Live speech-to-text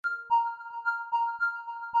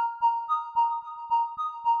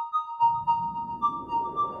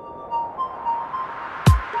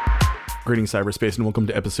Greetings, cyberspace, and welcome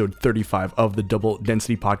to episode 35 of the Double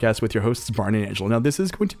Density Podcast with your hosts, Barn and Angela. Now, this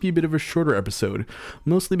is going to be a bit of a shorter episode,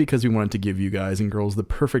 mostly because we wanted to give you guys and girls the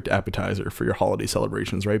perfect appetizer for your holiday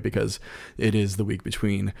celebrations, right? Because it is the week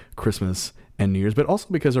between Christmas and New Year's, but also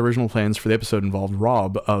because our original plans for the episode involved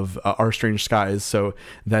Rob of Our Strange Skies. So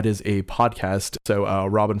that is a podcast. So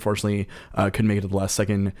Rob, unfortunately, couldn't make it at the last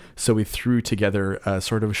second. So we threw together a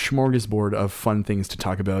sort of smorgasbord of fun things to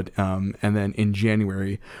talk about. And then in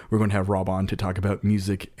January, we're going to have Rob on to talk about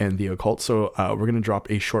music and the occult. So we're going to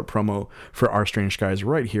drop a short promo for Our Strange Skies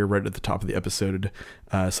right here, right at the top of the episode.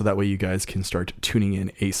 So that way you guys can start tuning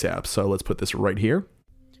in ASAP. So let's put this right here.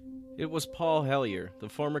 It was Paul Hellyer, the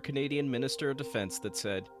former Canadian Minister of Defense, that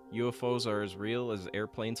said, UFOs are as real as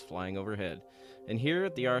airplanes flying overhead. And here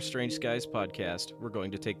at the Our Strange Skies podcast, we're going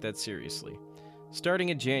to take that seriously. Starting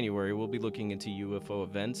in January, we'll be looking into UFO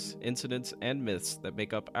events, incidents, and myths that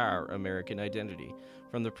make up our American identity,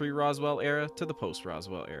 from the pre-Roswell era to the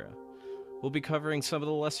post-Roswell era. We'll be covering some of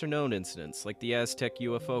the lesser-known incidents, like the Aztec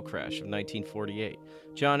UFO crash of 1948,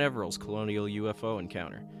 John Everell's colonial UFO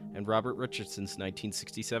encounter, and Robert Richardson's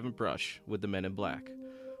 1967 brush with the Men in Black.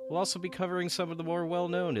 We'll also be covering some of the more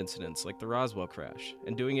well-known incidents, like the Roswell crash,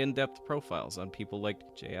 and doing in-depth profiles on people like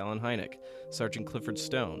J. Allen Hynek, Sergeant Clifford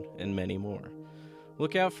Stone, and many more.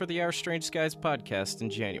 Look out for the Our Strange Skies podcast in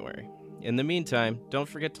January. In the meantime, don't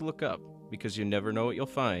forget to look up, because you never know what you'll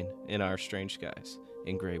find in Our Strange Skies.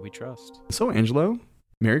 In Gray we trust. So, Angelo,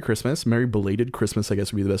 Merry Christmas. Merry belated Christmas, I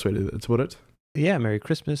guess would be the best way to put it. Yeah, Merry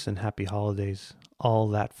Christmas and Happy Holidays. All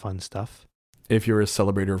that fun stuff. If you're a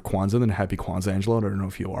celebrator of Kwanzaa, then Happy Kwanzaa, Angelo. I don't know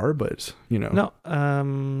if you are, but, you know.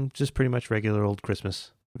 No, just pretty much regular old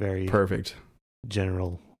Christmas. Very perfect.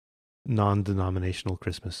 General, non-denominational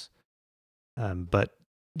Christmas. But,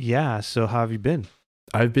 yeah, so how have you been?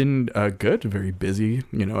 I've been good, very busy,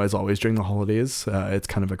 as always during the holidays. It's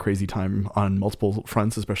kind of a crazy time on multiple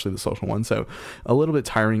fronts, especially the social one. So a little bit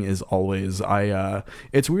tiring as always.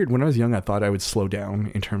 It's weird. When I was young, I thought I would slow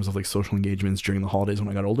down in terms of like social engagements during the holidays when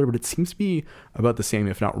I got older, but it seems to be about the same,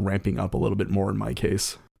 if not ramping up a little bit more in my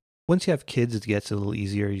case. Once you have kids, it gets a little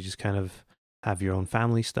easier. You just kind of have your own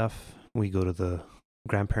family stuff. We go to the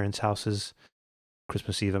grandparents' houses,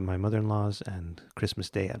 Christmas Eve at my mother-in-law's and Christmas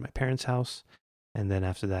Day at my parents' house. And then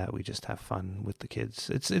after that, we just have fun with the kids.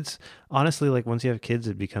 It's honestly like once you have kids,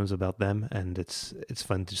 it becomes about them, and it's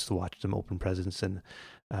fun just to watch them open presents and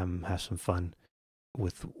have some fun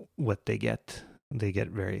with what they get. They get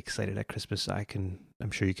very excited at Christmas.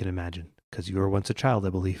 I'm sure you can imagine, because you were once a child, I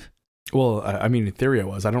believe. Well, I mean, in theory I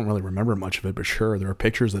was. I don't really remember much of it, but sure, there are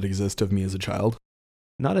pictures that exist of me as a child.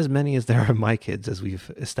 Not as many as there are my kids, as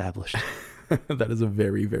we've established. That is a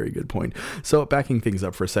very, very good point. So backing things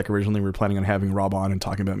up for a sec, originally we were planning on having Rob on and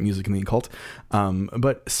talking about music and the occult.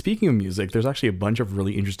 But speaking of music, there's actually a bunch of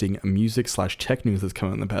really interesting music/tech news that's come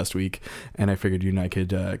out in the past week. And I figured you and I could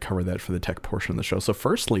cover that for the tech portion of the show. So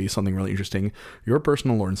firstly, something really interesting. Your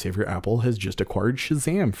personal Lord and Savior, Apple, has just acquired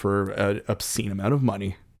Shazam for an obscene amount of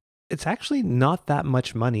money. It's actually not that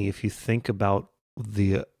much money if you think about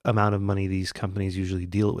the amount of money these companies usually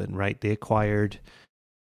deal in, right? They acquired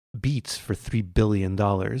Beats for $3 billion,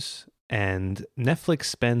 and Netflix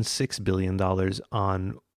spends $6 billion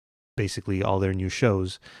on basically all their new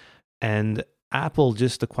shows, and Apple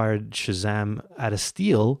just acquired Shazam at a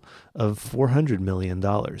steal of $400 million.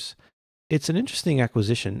 It's an interesting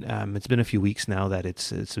acquisition. It's been a few weeks now that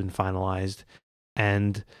it's been finalized,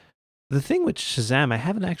 and the thing with Shazam, I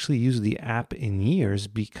haven't actually used the app in years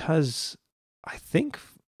because I think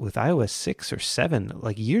with iOS 6 or 7,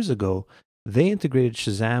 like years ago, they integrated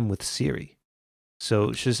Shazam with Siri. So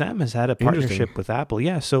Shazam has had a partnership with Apple.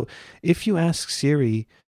 Yeah, so if you ask Siri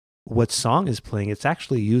what song is playing, it's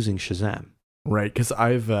actually using Shazam. Right, because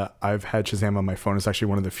I've had Shazam on my phone. It's actually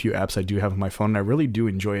one of the few apps I do have on my phone, and I really do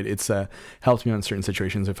enjoy it. It's helped me on certain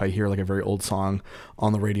situations. If I hear like a very old song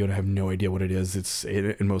on the radio and I have no idea what it is,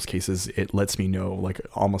 in most cases it lets me know like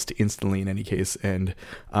almost instantly in any case, and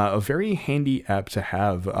a very handy app to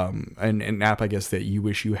have, and an app I guess that you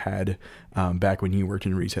wish you had back when you worked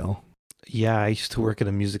in retail. Yeah, I used to work in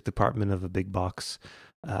a music department of a big box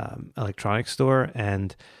electronics store,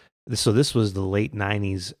 and so this was the late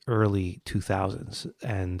 90s, early 2000s,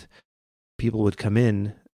 and people would come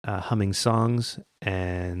in humming songs,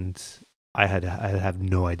 and I have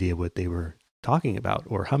no idea what they were talking about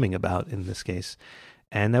or humming about in this case,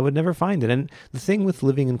 and I would never find it. And the thing with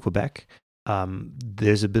living in Quebec,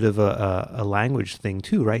 there's a bit of a language thing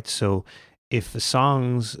too, right? So if the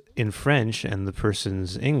song's in French and the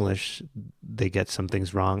person's English, they get some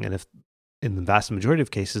things wrong, and if in the vast majority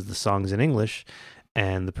of cases the song's in English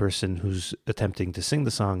and the person who's attempting to sing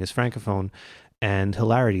the song is Francophone, and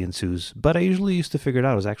hilarity ensues. But I usually used to figure it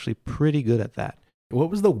out. I was actually pretty good at that. What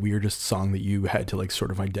was the weirdest song that you had to like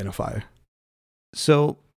sort of identify?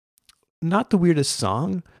 So, not the weirdest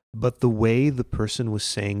song, but the way the person was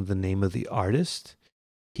saying the name of the artist.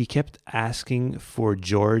 He kept asking for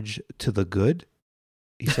George to the Good.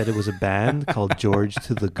 He said it was a band called George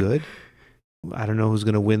to the Good. I don't know who's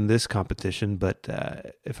going to win this competition, but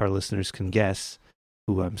if our listeners can guess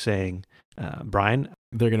who I'm saying, Brian.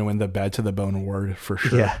 They're going to win the Bad to the Bone award for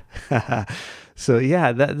sure. Yeah. So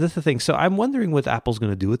yeah, that's the thing. So I'm wondering what Apple's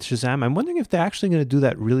going to do with Shazam. I'm wondering if they're actually going to do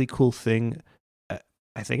that really cool thing.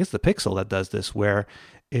 I think it's the Pixel that does this, where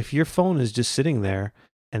if your phone is just sitting there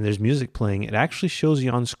and there's music playing, it actually shows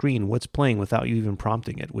you on screen what's playing without you even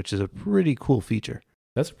prompting it, which is a pretty cool feature.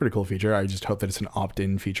 That's a pretty cool feature. I just hope that it's an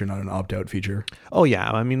opt-in feature, not an opt-out feature. Oh yeah,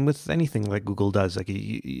 I mean, with anything like Google does, like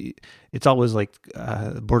it's always like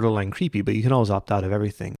borderline creepy, but you can always opt out of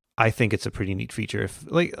everything. I think it's a pretty neat feature. If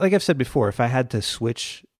like I've said before, if I had to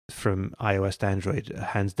switch from iOS to Android,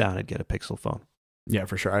 hands down, I'd get a Pixel phone. Yeah,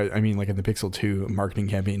 for sure. I mean, like in the Pixel 2 marketing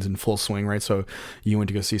campaigns in full swing, right? So you went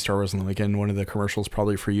to go see Star Wars on the weekend. One of the commercials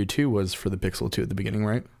probably for you too was for the Pixel 2 at the beginning,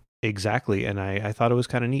 right? Exactly, and I thought it was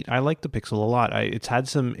kind of neat. I like the Pixel a lot. It's had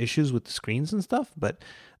some issues with the screens and stuff, but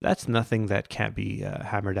that's nothing that can't be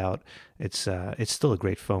hammered out. It's still a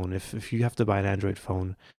great phone. If you have to buy an Android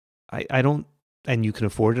phone, I don't, and you can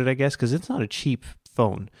afford it, I guess, because it's not a cheap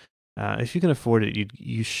phone. If you can afford it,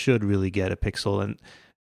 you should really get a Pixel.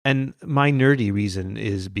 And my nerdy reason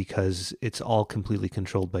is because it's all completely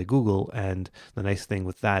controlled by Google, and the nice thing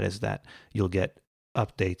with that is that you'll get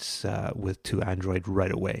updates to Android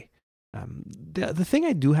right away. The thing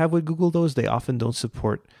I do have with Google though is they often don't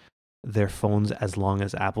support their phones as long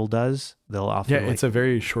as Apple does. They'll often it's a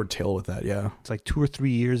very short tail with that. Yeah, it's like 2 or 3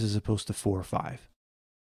 years as opposed to 4 or 5.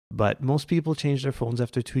 But most people change their phones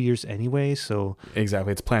after 2 years anyway, so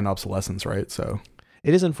exactly, it's planned obsolescence, right? So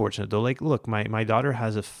it is unfortunate though. Like, look, my daughter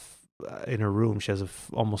has in her room, she has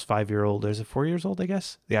almost 5-year-old. There's a 4 years old, I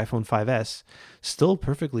guess. The iPhone 5S, still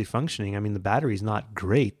perfectly functioning. I mean, the battery's not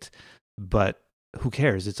great, but who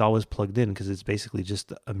cares? It's always plugged in because it's basically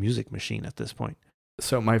just a music machine at this point.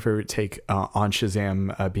 So my favorite take on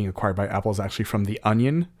Shazam being acquired by Apple is actually from The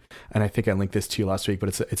Onion. And I think I linked this to you last week, but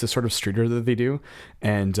it's a sort of streeter that they do.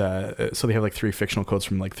 And so they have like 3 fictional quotes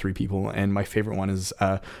from like 3 people. And my favorite one is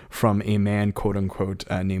from a man, quote unquote,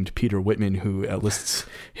 named Peter Whitman, who lists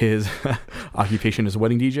his occupation as a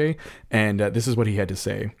wedding DJ. And this is what he had to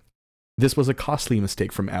say. "This was a costly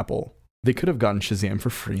mistake from Apple. They could have gotten Shazam for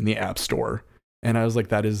free in the App Store." And I was like,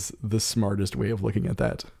 that is the smartest way of looking at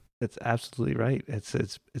that. That's absolutely right.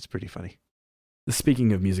 It's pretty funny.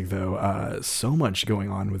 Speaking of music, though, so much going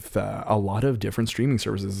on with a lot of different streaming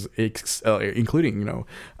services, including,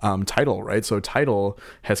 Tidal, right? So Tidal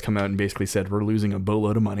has come out and basically said, we're losing a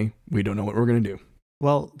boatload of money. We don't know what we're going to do.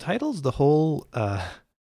 Well, Tidal's the whole,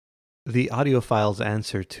 the audiophile's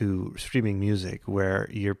answer to streaming music, where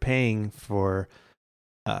you're paying for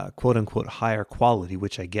quote unquote higher quality,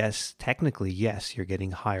 which I guess technically, yes, you're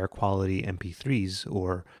getting higher quality MP3s,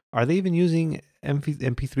 or are they even using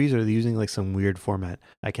MP3s, or are they using like some weird format?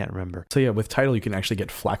 I can't remember. So yeah, with Tidal, you can actually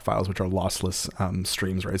get FLAC files, which are lossless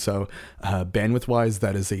streams, right? So bandwidth wise,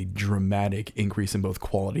 that is a dramatic increase in both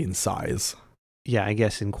quality and size. Yeah, I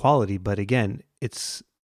guess in quality, but again,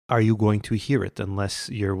 are you going to hear it unless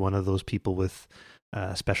you're one of those people with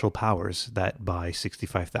special powers that buy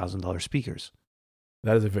 $65,000 speakers?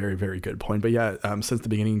 That is a very, very good point. But yeah, since the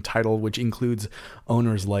beginning, Tidal, which includes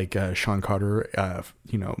owners like Sean Carter,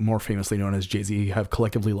 more famously known as Jay-Z, have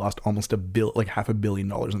collectively lost almost $500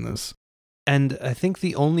 million in this. And I think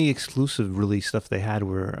the only exclusive release stuff they had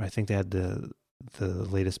I think they had the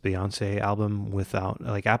latest Beyonce album without,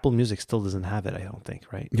 like, Apple Music still doesn't have it, I don't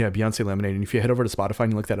think, right? Yeah, Beyonce Lemonade. And if you head over to Spotify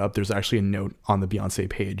and you look that up, there's actually a note on the Beyonce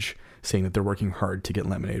page saying that they're working hard to get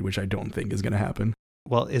Lemonade, which I don't think is going to happen.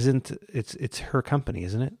 Well, it's her company,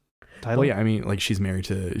 isn't it? Tidal? Well, yeah, I mean, like, she's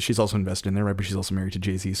also invested in there, right? But she's also married to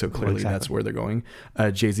Jay-Z, so clearly exactly. That's where they're going.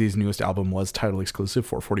 Jay-Z's newest album was Tidal exclusive,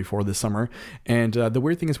 444 this summer. And the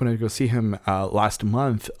weird thing is, when I go see him last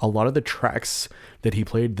month, a lot of the tracks that he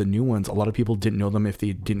played, the new ones, a lot of people didn't know them if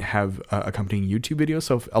they didn't have accompanying YouTube videos.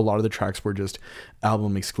 So a lot of the tracks were just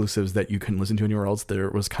album exclusives that you couldn't listen to anywhere else. There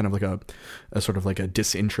was kind of like a sort of like a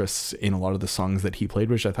disinterest in a lot of the songs that he played,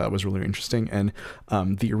 which I thought was really interesting. And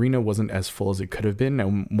the arena wasn't as full as it could have been.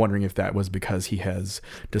 I'm wondering wondering if that was because he has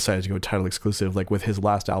decided to go Tidal exclusive. Like with his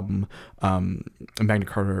last album, Magna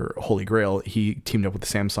Carta Holy Grail, he teamed up with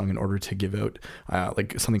Samsung in order to give out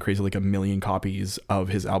like something crazy like 1 million copies of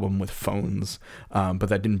his album with phones, but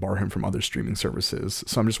that didn't bar him from other streaming services.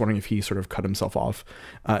 So I'm just wondering if he sort of cut himself off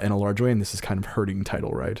in a large way, and this is kind of hurting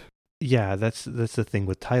Tidal, right? Yeah, that's the thing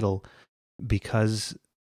with Tidal, because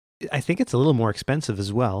I think it's a little more expensive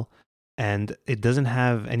as well, and it doesn't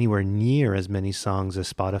have anywhere near as many songs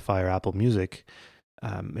as Spotify or Apple Music.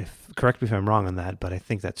 Correct me if I'm wrong on that, but I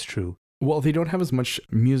think that's true. Well, they don't have as much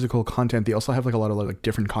musical content. They also have like a lot of like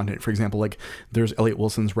different content. For example, like there's Elliot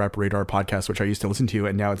Wilson's Rap Radar podcast, which I used to listen to,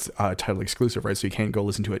 and now it's Tidal exclusive, right? So you can't go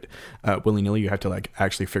listen to it willy nilly. You have to like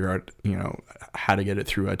actually figure out, how to get it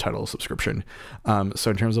through a Tidal subscription.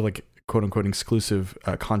 So in terms of like quote unquote exclusive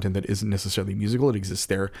content that isn't necessarily musical, it exists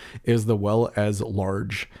there. Is the well as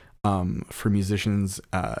large for musicians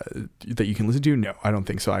that you can listen to? No, I don't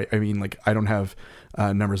think so. I mean, like, I don't have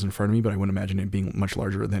numbers in front of me, but I wouldn't imagine it being much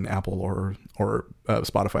larger than Apple or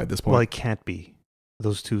Spotify at this point. Well, it can't be.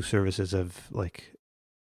 Those two services have, like,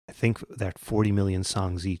 I think they're 40 million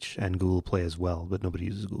songs each, and Google Play as well, but nobody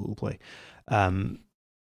uses Google Play.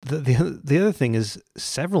 The other thing is,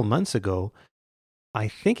 several months ago, I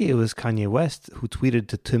think it was Kanye West who tweeted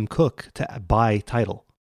to Tim Cook to buy Tidal.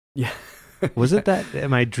 Yeah. Was it that?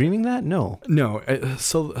 Am I dreaming that? No.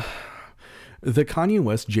 So the Kanye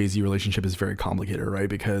West Jay-Z relationship is very complicated, right?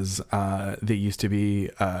 Because they used to be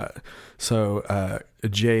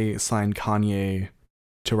Jay signed Kanye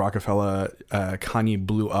to Rockefeller. Kanye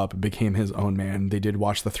blew up, became his own man. They did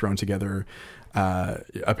Watch the Throne together.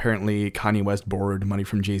 Apparently Kanye West borrowed money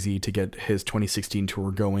from Jay-Z to get his 2016 tour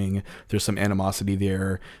going. There's some animosity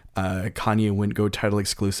there. Kanye wouldn't go Tidal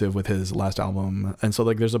exclusive with his last album, and so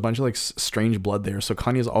like there's a bunch of like strange blood there. So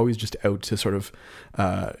Kanye's always just out to sort of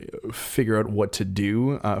figure out what to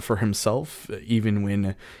do for himself, even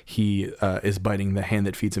when he is biting the hand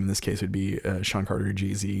that feeds him. In this case would be Sean Carter,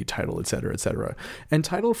 Jay-Z, Tidal, etc., etc. And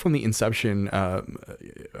Tidal from the inception,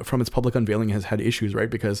 from its public unveiling, has had issues, right?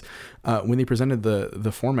 Because when they presented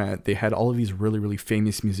the format, they had all of these really, really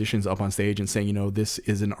famous musicians up on stage and saying, this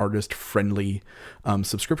is an artist friendly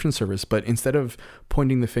subscription service. But instead of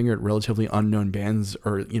pointing the finger at relatively unknown bands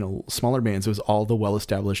or smaller bands, it was all the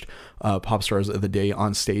well-established pop stars of the day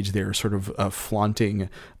on stage there, sort of flaunting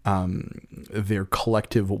their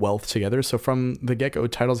collective wealth together. So from the get-go,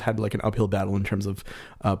 Tidal's had like an uphill battle in terms of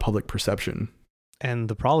public perception. And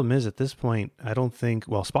the problem is, at this point, I don't think,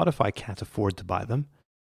 Spotify can't afford to buy them.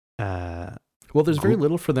 Well, there's very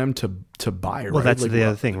little for them to buy, right? Well, that's like, the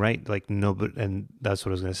other thing, right? Like, no, but, and that's what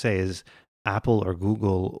I was going to say is Apple or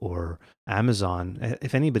Google or Amazon,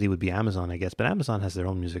 if anybody would be Amazon, I guess, but Amazon has their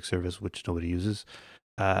own music service, which nobody uses.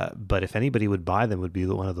 But if anybody would buy them, would be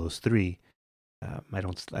one of those three. I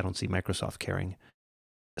don't see Microsoft caring.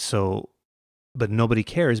 So, but nobody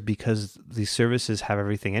cares because these services have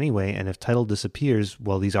everything anyway. And if Tidal disappears,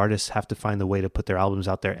 these artists have to find a way to put their albums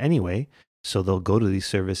out there anyway. So they'll go to these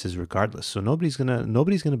services regardless. So nobody's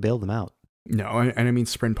gonna bail them out. No, and I mean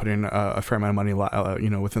Sprint put in a fair amount of money,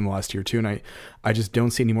 within the last year too, and I just don't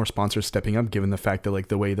see any more sponsors stepping up, given the fact that like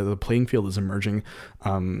the way that the playing field is emerging,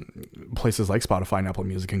 places like Spotify and Apple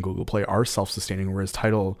Music and Google Play are self-sustaining, whereas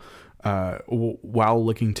Tidal, while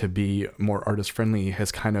looking to be more artist friendly,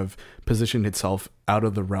 has kind of positioned itself out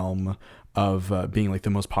of the realm of being like the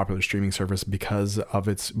most popular streaming service because of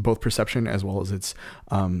its both perception as well as its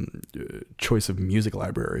choice of music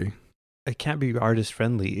library. It can't be artist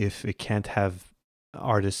friendly if it can't have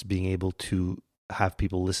artists being able to have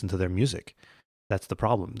people listen to their music. That's the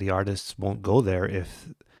problem. The artists won't go there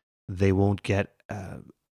if they won't get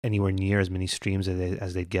anywhere near as many streams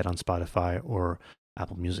as they'd get on Spotify or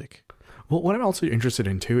Apple Music. Well, what I'm also interested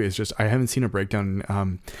in too is just I haven't seen a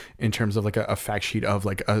breakdown in terms of like a fact sheet of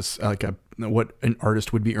like what an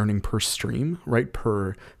artist would be earning per stream, right?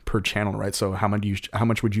 Per channel, right? So how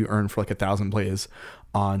much would you earn for like 1,000 plays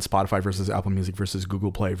on Spotify versus Apple Music versus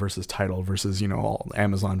Google Play versus Tidal versus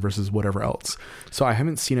Amazon versus whatever else. So I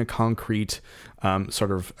haven't seen a concrete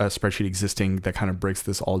sort of a spreadsheet existing that kind of breaks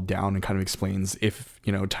this all down and kind of explains if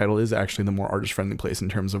Tidal is actually the more artist friendly place in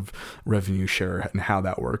terms of revenue share and how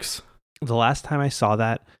that works. The last time I saw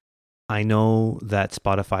that, I know that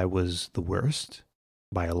Spotify was the worst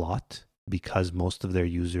by a lot because most of their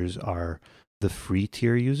users are the free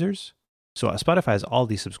tier users. So Spotify has all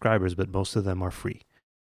these subscribers, but most of them are free.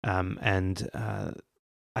 I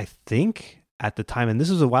think at the time, and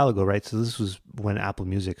this was a while ago, right? So this was when Apple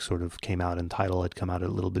Music sort of came out and Tidal had come out a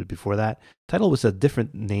little bit before that. Tidal was a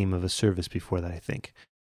different name of a service before that, I think.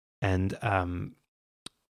 And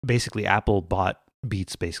basically Apple bought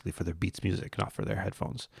Beats basically for their Beats music, not for their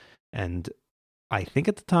headphones. And I think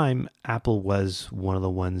at the time, Apple was one of the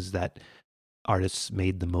ones that artists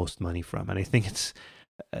made the most money from. And I think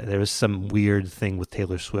there was some weird thing with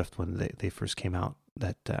Taylor Swift when they first came out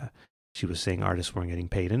that she was saying artists weren't getting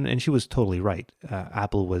paid. And she was totally right.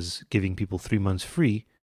 Apple was giving people 3 months free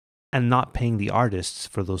and not paying the artists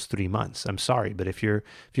for those 3 months. I'm sorry, but if you're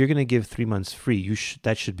going to give 3 months free,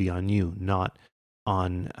 that should be on you, not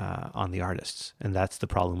on the artists. And that's the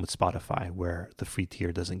problem with Spotify, where the free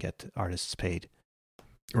tier doesn't get artists paid.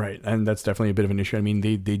 Right, and that's definitely a bit of an issue. I mean,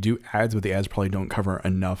 they do ads, but the ads probably don't cover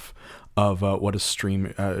enough of what a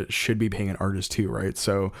stream should be paying an artist too, right?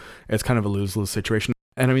 So it's kind of a lose-lose situation.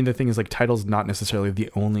 And I mean, the thing is, like, Tidal's not necessarily the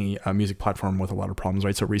only music platform with a lot of problems,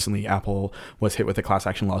 right? So recently, Apple was hit with a class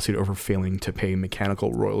action lawsuit over failing to pay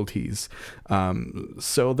mechanical royalties.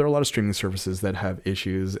 So there are a lot of streaming services that have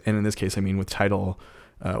issues. And in this case, I mean, with Tidal,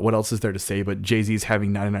 what else is there to say? But Jay-Z's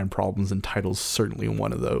having 99 problems, and Tidal's certainly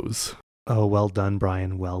one of those. Oh, well done,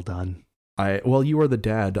 Brian. Well done. Well, you are the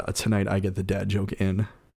dad. Tonight, I get the dad joke in.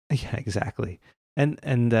 Yeah, exactly. And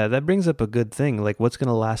that brings up a good thing. Like, what's going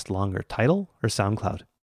to last longer, Tidal or SoundCloud?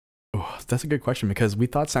 Oh, that's a good question, because we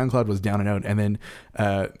thought SoundCloud was down and out, and then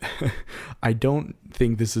I don't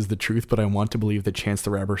think this is the truth, but I want to believe that Chance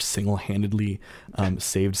the Rapper single-handedly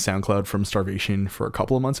saved SoundCloud from starvation for a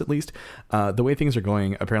couple of months at least. The way things are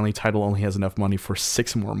going, apparently Tidal only has enough money for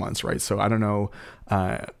 6 more months, right? So I don't know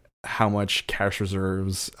how much cash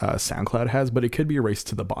reserves SoundCloud has, but it could be a race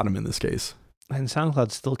to the bottom in this case. And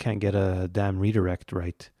SoundCloud still can't get a damn redirect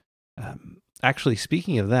right. Actually,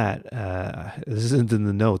 speaking of that, this isn't in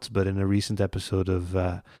the notes, but in a recent episode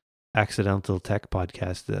of Accidental Tech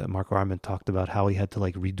Podcast, Marco Arment talked about how he had to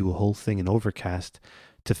like redo a whole thing in Overcast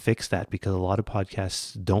to fix that, because a lot of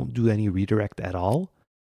podcasts don't do any redirect at all,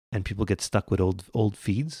 and people get stuck with old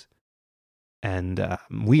feeds. And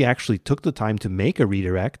we actually took the time to make a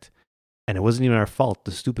redirect, and it wasn't even our fault.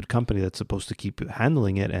 The stupid company that's supposed to keep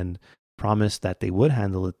handling it and promised that they would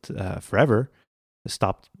handle it forever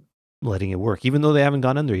stopped letting it work, even though they haven't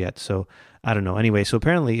gone under yet. So I don't know. Anyway, so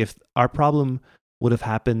apparently if our problem would have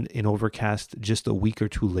happened in Overcast just a week or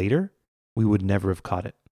two later, we would never have caught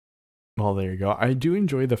it. Well, there you go. I do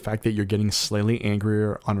enjoy the fact that you're getting slightly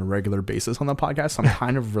angrier on a regular basis on the podcast. I'm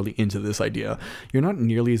kind of really into this idea. You're not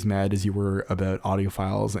nearly as mad as you were about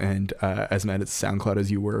audiophiles and as mad at SoundCloud as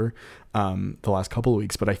you were the last couple of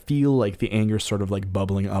weeks, but I feel like the anger is sort of like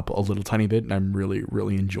bubbling up a little tiny bit, and I'm really,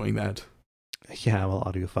 really enjoying that. Yeah, well,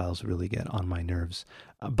 audiophiles really get on my nerves.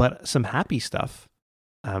 But some happy stuff.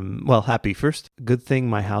 Well, happy first. Good thing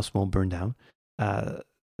my house won't burn down.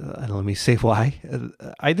 And let me say why.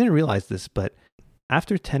 I didn't realize this, but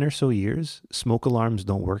after 10 or so years, smoke alarms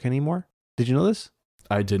don't work anymore. Did you know this?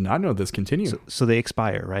 I did not know this. Continue. So they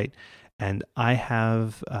expire, right? And I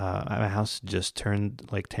have, my house just turned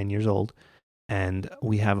like 10 years old, and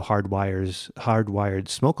we have hardwired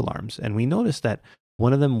smoke alarms. And we noticed that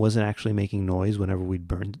one of them wasn't actually making noise whenever we'd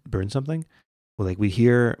burn something. Well, like we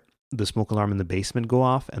hear the smoke alarm in the basement go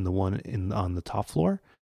off and the one on the top floor,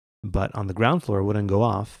 but on the ground floor it wouldn't go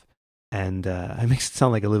off. And it makes it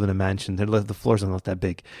sound like I live in a mansion. The floors are not that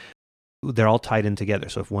big. They're all tied in together,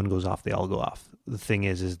 so if one goes off, they all go off. The thing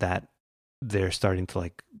is that they're starting to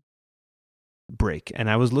like break. And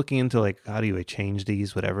I was looking into like, how do I change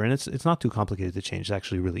these, whatever. And it's not too complicated to change. It's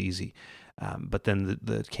actually really easy. But then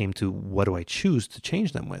it came to, what do I choose to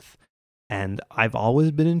change them with? And I've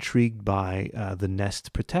always been intrigued by the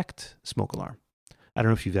Nest Protect smoke alarm. I don't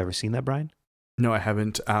know if you've ever seen that, Brian. No, I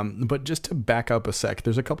haven't. But just to back up a sec,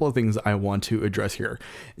 there's a couple of things I want to address here.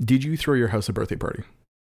 Did you throw your house a birthday party?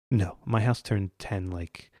 No, my house turned 10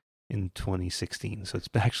 like in 2016. So it's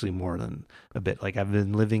actually more than a bit. Like I've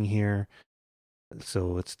been living here.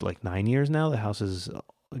 So it's like 9 years now. The house is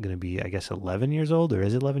going to be, I guess, 11 years old, or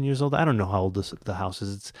is it 11 years old? I don't know how old the house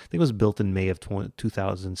is. I think it was built in May of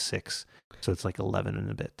 2006. So it's like 11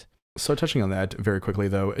 and a bit. So touching on that very quickly,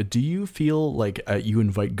 though, do you feel like you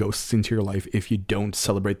invite ghosts into your life if you don't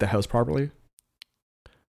celebrate the house properly?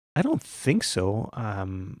 I don't think so.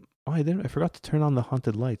 I forgot to turn on the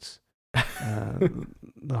haunted lights.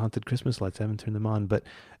 The haunted Christmas lights. I haven't turned them on, but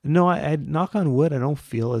no, I knock on wood, I don't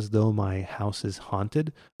feel as though my house is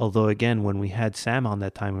haunted. Although again, when we had Sam on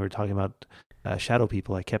that time, we were talking about shadow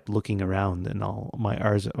people. I kept looking around, and all my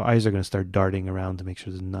eyes are going to start darting around to make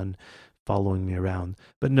sure there's none following me around.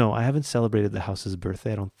 But no, I haven't celebrated the house's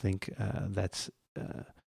birthday. I don't think that's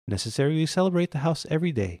necessary. We celebrate the house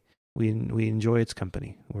every day. We enjoy its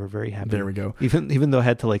company. We're very happy. There we go. Even though I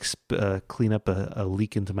had to like clean up a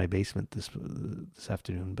leak into my basement this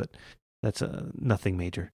afternoon, but that's nothing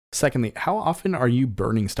major. Secondly, how often are you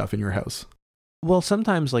burning stuff in your house? Well,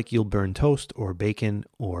 sometimes like you'll burn toast or bacon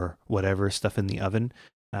or whatever stuff in the oven.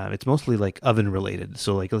 It's mostly like oven related.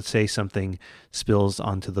 So like let's say something spills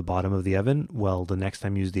onto the bottom of the oven. Well, the next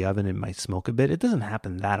time you use the oven, it might smoke a bit. It doesn't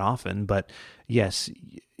happen that often, but yes.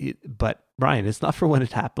 But Brian, it's not for when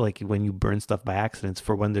it happens, like when you burn stuff by accident. It's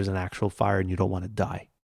for when there's an actual fire and you don't want to die.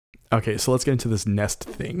 Okay, so let's get into this Nest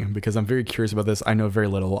thing because I'm very curious about this. I know very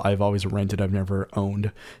little. I've always rented. I've never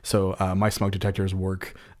owned. So my smoke detectors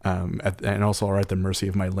work, and also are at the mercy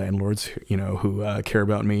of my landlords, who care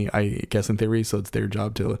about me. I guess in theory, so it's their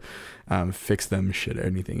job to fix them should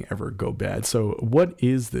anything ever go bad. So what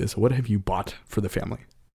is this? What have you bought for the family?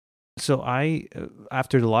 So I,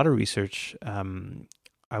 after a lot of research,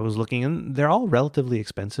 I was looking, and they're all relatively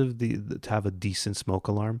expensive to have a decent smoke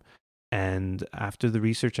alarm. And after the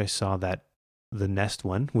research, I saw that the Nest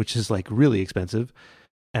one, which is like really expensive,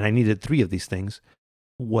 and I needed 3 of these things,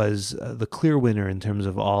 was the clear winner in terms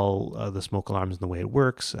of all the smoke alarms and the way it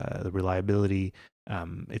works, the reliability.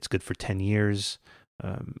 It's good for 10 years.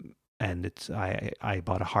 And I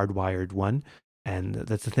bought a hardwired one. And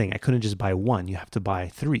that's the thing. I couldn't just buy one. You have to buy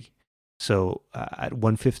 3. So at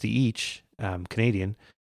 $150 each Canadian.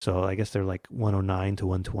 So I guess they're like $109 to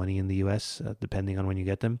 $120 in the US, depending on when you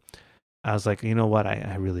get them. I was like, you know what?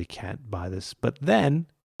 I really can't buy this. But then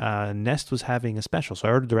Nest was having a special. So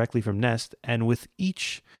I ordered directly from Nest. And with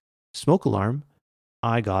each smoke alarm,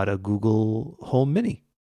 I got a Google Home Mini.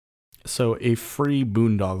 So a free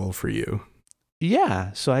boondoggle for you.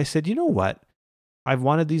 Yeah. So I said, you know what? I've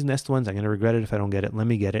wanted these Nest ones. I'm going to regret it if I don't get it. Let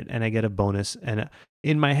me get it. And I get a bonus. And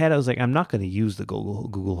in my head, I was like, I'm not going to use the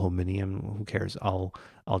Google Home Mini. Who cares? I'll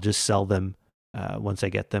just sell them once I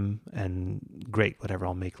get them, and great, whatever,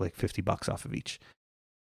 I'll make like $50 off of each.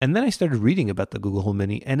 And then I started reading about the Google Home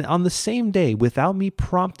Mini, and on the same day, without me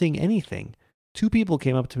prompting anything, 2 people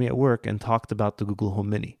came up to me at work and talked about the Google Home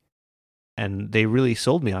Mini. And they really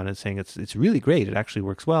sold me on it, saying it's really great. It actually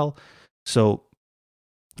works well. So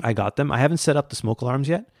I got them. I haven't set up the smoke alarms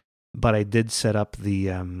yet, but I did set up the,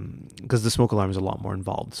 because the smoke alarm is a lot more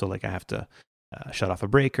involved. So like I have to shut off a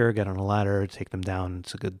breaker, get on a ladder, take them down.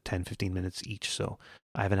 It's a good 10, 15 minutes each. So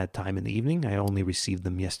I haven't had time in the evening. I only received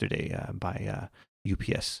them yesterday by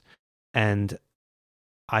UPS. And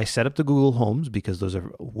I set up the Google Homes because those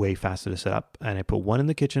are way faster to set up. And I put one in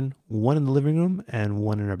the kitchen, one in the living room, and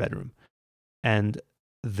one in our bedroom. And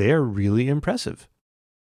they're really impressive.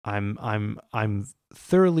 I'm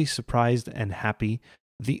thoroughly surprised and happy.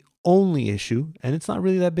 The only issue, and it's not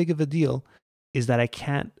really that big of a deal, is that I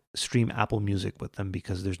can't stream Apple Music with them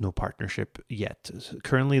because there's no partnership yet.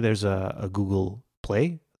 Currently, there's a Google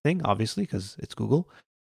Play thing, obviously, because it's Google,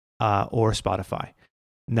 or Spotify.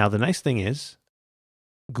 Now, the nice thing is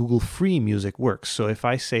Google Free Music works. So if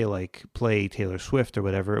I say like play Taylor Swift or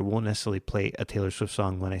whatever, it won't necessarily play a Taylor Swift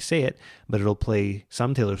song when I say it, but it'll play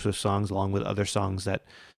some Taylor Swift songs along with other songs that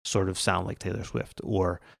sort of sound like Taylor Swift.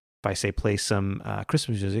 Or if I say play some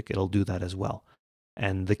Christmas music, it'll do that as well.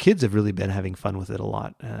 And the kids have really been having fun with it a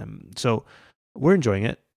lot. So we're enjoying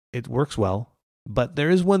it. It works well. But there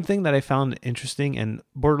is one thing that I found interesting and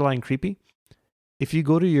borderline creepy. If you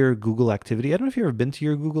go to your Google Activity, I don't know if you've ever been to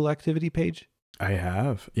your Google Activity page. I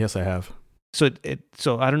have. Yes, I have. So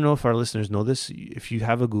so I don't know if our listeners know this. If you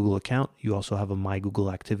have a Google account, you also have a My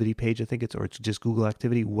Google Activity page, I think it's just Google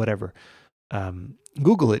Activity, whatever.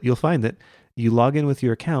 Google it, you'll find it. You log in with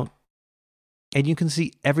your account, and you can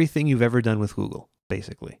see everything you've ever done with Google,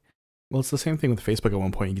 basically. Well, it's the same thing with Facebook at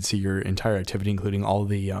one point. You can see your entire activity, including all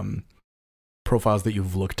the profiles that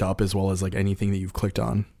you've looked up, as well as like anything that you've clicked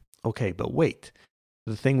on. Okay, but wait.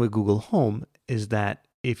 The thing with Google Home is that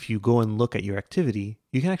if you go and look at your activity,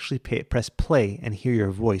 you can actually press play and hear your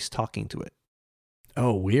voice talking to it.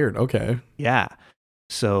 Oh, weird. Okay. Yeah.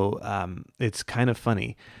 So it's kind of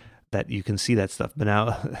funny that you can see that stuff. But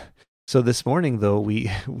now, so this morning though, we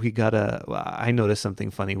got I noticed something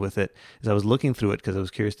funny with it as I was looking through it because I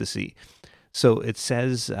was curious to see. So it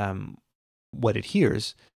says what it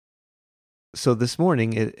hears. So this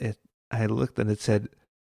morning, I looked and it said,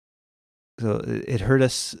 so it heard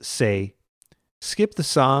us say, skip the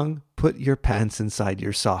song, put your pants inside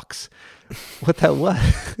your socks. What that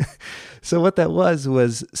was, so what that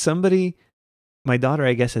was somebody, my daughter,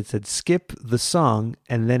 I guess, had said, skip the song,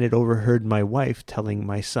 and then it overheard my wife telling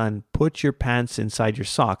my son, put your pants inside your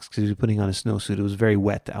socks, because he was putting on a snowsuit. It was very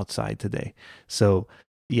wet outside today. So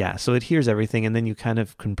yeah, so it hears everything, and then you kind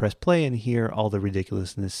of can press play and hear all the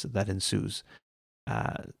ridiculousness that ensues.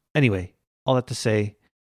 Anyway, all that to say,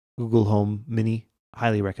 Google Home Mini,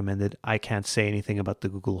 highly recommended. I can't say anything about the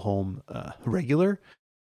Google Home Regular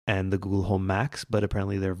and the Google Home Max, but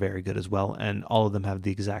apparently they're very good as well. And all of them have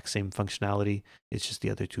the exact same functionality. It's just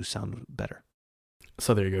the other two sound better.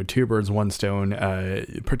 So there you go. 2 birds, 1 stone,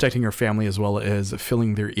 protecting your family as well as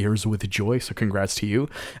filling their ears with joy. So congrats to you.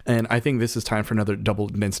 And I think this is time for another double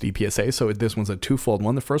density PSA. So this one's a twofold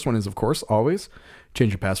one. The first one is, of course, always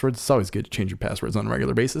change your passwords. It's always good to change your passwords on a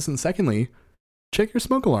regular basis. And secondly, check your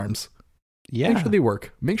smoke alarms. Yeah. Make sure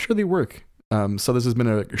they work. So this has been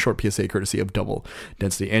a short PSA courtesy of Double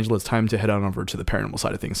Density. Angela, it's time to head on over to the paranormal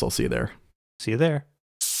side of things. So I'll see you there. See you there.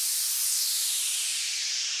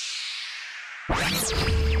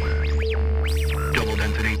 Double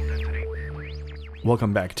Density.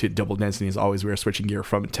 Welcome back to Double Density. As always, we are switching gear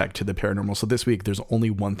from tech to the paranormal. So this week, there's only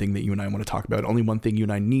one thing that you and I want to talk about, only one thing you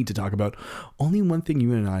and I need to talk about, only one thing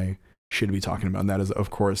you and I should be talking about. And that is, of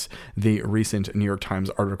course, the recent New York Times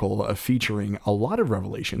article featuring a lot of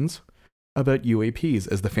revelations about UAPs,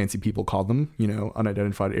 as the fancy people call them,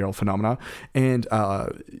 unidentified aerial phenomena. And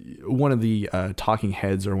one of the talking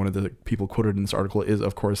heads, or one of the people quoted in this article, is,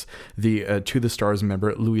 of course, the To the Stars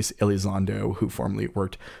member, Luis Elizondo, who formerly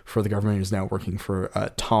worked for the government and is now working for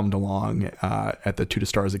Tom DeLonge at the To the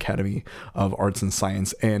Stars Academy of Arts and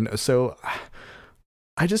Science. And so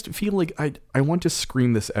I just feel like I want to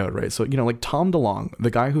scream this out, right? So, like Tom DeLonge, the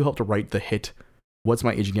guy who helped to write the hit What's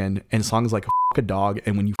My Age Again, and songs like F*** a Dog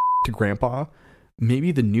and When You to Grandpa,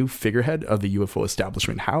 maybe the new figurehead of the UFO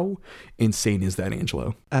establishment. How insane is that,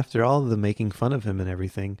 Angelo? After all the making fun of him and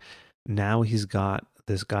everything, now he's got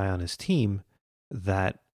this guy on his team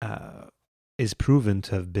that is proven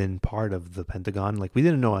to have been part of the Pentagon. Like, we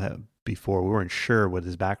didn't know before. We weren't sure what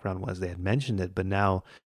his background was. They had mentioned it, but now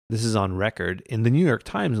this is on record in the New York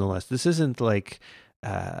Times, no less. This isn't like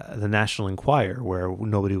the National Enquirer, where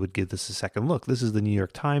nobody would give this a second look. This is the New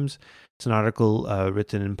York Times. It's an article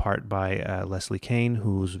written in part by Leslie Kean,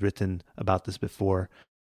 who's written about this before,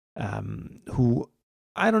 who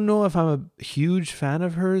I don't know if I'm a huge fan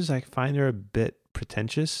of hers. I find her a bit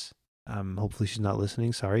pretentious. Hopefully she's not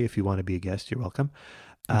listening. Sorry. If you want to be a guest, you're welcome.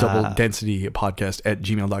 Double Density Podcast at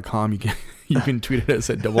gmail.com. You can tweet at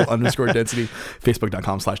us at double_density,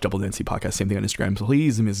 facebook.com/double density podcast. Same thing on Instagram.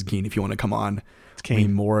 Please, Mrs. Kean, if you want to come on.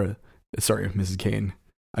 Sorry, Mrs. Kean.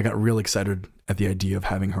 I got real excited at the idea of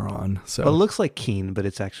having her on. So well, it looks like Keen, but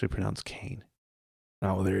it's actually pronounced Kane.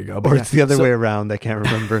 Oh, well, there you go. But or it's the other way around. I can't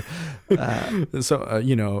remember. As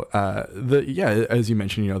you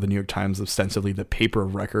mentioned, the New York Times, ostensibly the paper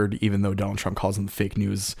of record, even though Donald Trump calls them fake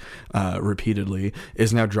news repeatedly,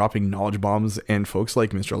 is now dropping knowledge bombs, and folks like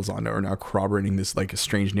Mr. Elizondo are now corroborating this like a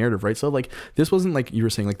strange narrative, right? So like this wasn't like you were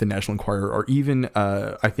saying like the National Enquirer, or even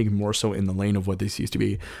I think more so in the lane of what this used to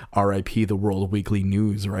be, RIP, the World Weekly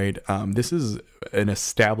News, right? This is an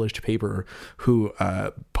established paper who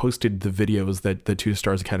posted the videos that the To the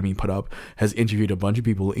Stars Academy put up, has interviewed a bunch of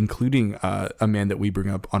people, including a man that we bring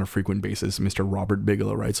up on a frequent basis, Mr. Robert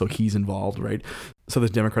Bigelow, right? So he's involved, right? So this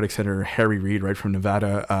Democratic Senator Harry Reid, right, from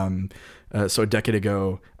Nevada, so a decade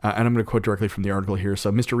ago, and I'm going to quote directly from the article here.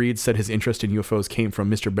 So Mr. Reid said his interest in UFOs came from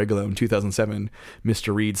Mr. Bigelow in 2007.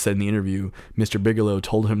 Mr. Reid said in the interview, Mr. Bigelow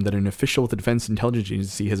told him that an official with the Defense Intelligence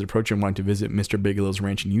Agency has approached him wanting to visit Mr. Bigelow's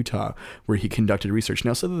ranch in Utah, where he conducted research.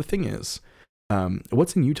 Now, so the thing is,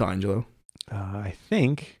 what's in Utah, Angelo? I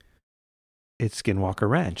think it's Skinwalker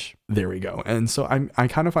Ranch. There we go. And so I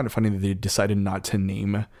kind of find it funny that they decided not to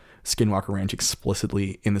name Skinwalker Ranch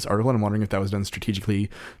explicitly in this article. And I'm wondering if that was done strategically,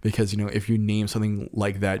 because, if you name something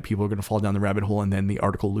like that, people are going to fall down the rabbit hole, and then the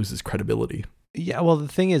article loses credibility. Yeah, well, the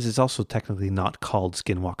thing is, it's also technically not called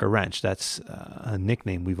Skinwalker Ranch. That's a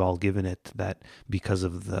nickname we've all given it, that because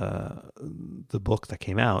of the book that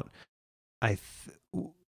came out.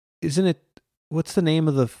 Isn't it? What's the name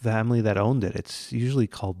of the family that owned it? It's usually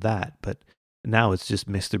called that, but now it's just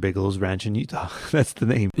Mr. Bigelow's Ranch in Utah. That's the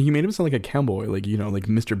name. You made him sound like a cowboy, like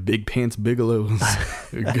Mr. Big Pants Bigelow's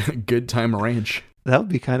Good Time Ranch. That would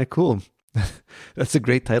be kind of cool. That's a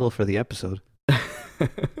great title for the episode.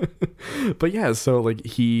 But yeah, so like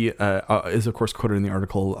he is of course quoted in the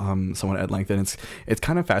article somewhat at length, and it's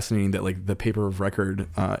kind of fascinating that like the paper of record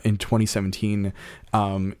in 2017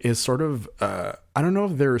 is sort of I don't know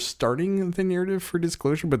if they're starting the narrative for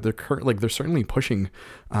disclosure, but they're certainly pushing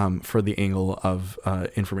for the angle of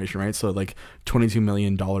information, right? So like $22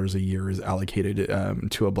 million a year is allocated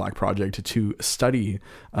to a black project to study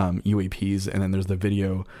UAPs, and then there's the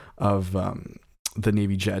video of the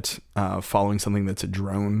Navy jet following something that's a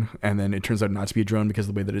drone, and then it turns out not to be a drone because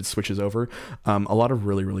of the way that it switches over. A lot of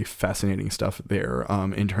really, really fascinating stuff there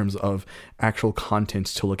in terms of actual content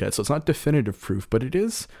to look at. So it's not definitive proof, but it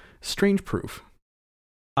is strange proof.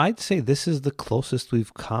 I'd say this is the closest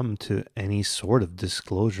we've come to any sort of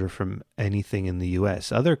disclosure from anything in the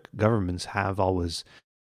U.S. Other governments have always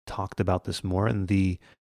talked about this more, and the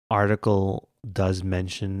article does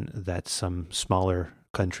mention that some smaller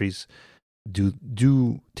countries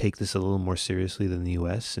do take this a little more seriously than the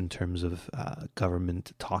U.S. in terms of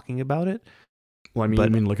government talking about it. Well, I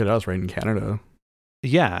mean, look at us, right, in Canada.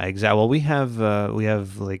 Yeah, exactly. Well, we have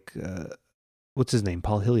like what's his name?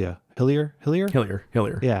 Paul Hillier.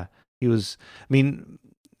 Yeah, he was. I mean,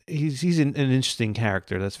 he's an interesting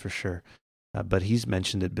character, that's for sure. But he's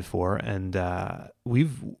mentioned it before, and we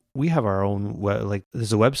have our own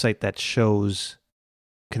there's a website that shows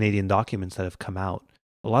Canadian documents that have come out.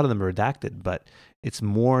 A lot of them are redacted, but it's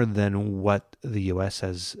more than what the U.S.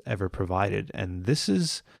 has ever provided, and this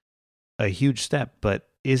is a huge step. But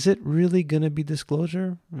is it really going to be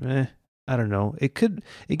disclosure? I don't know. It could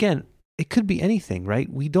be anything,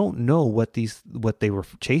 right? We don't know what they were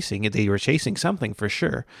chasing. They were chasing something for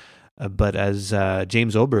sure. But as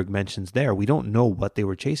James Oberg mentions there, we don't know what they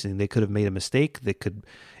were chasing. They could have made a mistake. It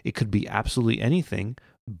could be absolutely anything,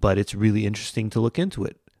 but it's really interesting to look into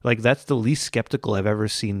it. Like, that's the least skeptical I've ever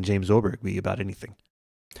seen James Oberg be about anything.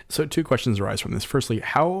 So 2 questions arise from this. Firstly,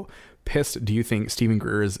 how pissed do you think Stephen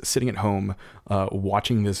Greer is sitting at home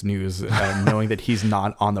watching this news, knowing that he's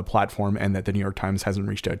not on the platform and that the New York Times hasn't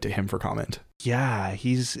reached out to him for comment? Yeah,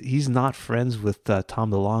 he's not friends with Tom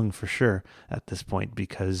DeLonge for sure at this point,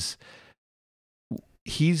 because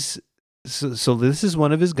so this is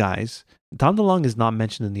one of his guys. Tom DeLonge is not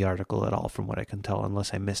mentioned in the article at all, from what I can tell,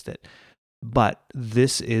 unless I missed it. But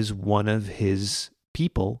this is one of his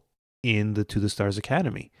people in the To the Stars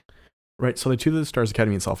Academy. Right, so the To the Stars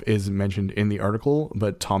Academy itself is mentioned in the article,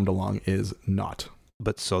 but Tom DeLonge is not.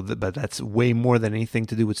 But that's way more than anything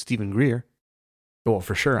to do with Stephen Greer. Well,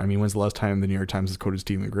 for sure. I mean, when's the last time the New York Times has quoted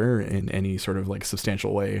Stephen Greer in any sort of like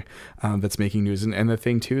substantial way that's making news? And the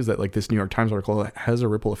thing too is that like this New York Times article has a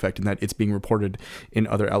ripple effect in that it's being reported in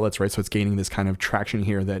other outlets, right? So it's gaining this kind of traction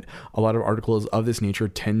here that a lot of articles of this nature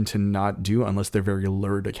tend to not do unless they're very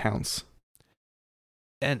lurid accounts.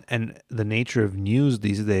 And the nature of news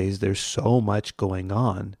these days, there's so much going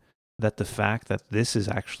on that the fact that this is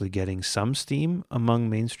actually getting some steam among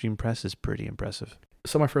mainstream press is pretty impressive.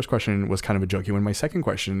 So my first question was kind of a jokey one. My second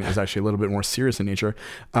question is actually a little bit more serious in nature.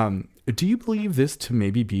 Do you believe this to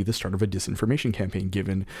maybe be the start of a disinformation campaign,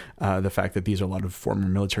 given the fact that these are a lot of former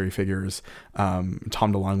military figures? Tom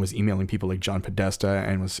DeLonge was emailing people like John Podesta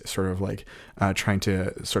and was sort of like trying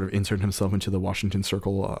to sort of insert himself into the Washington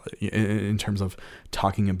circle in terms of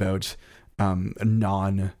talking about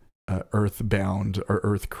non-earthbound or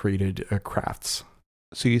earth-created crafts.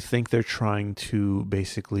 So you think they're trying to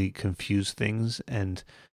basically confuse things and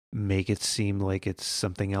make it seem like it's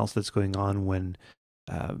something else that's going on when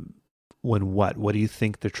what? What do you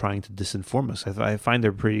think they're trying to disinform us? I find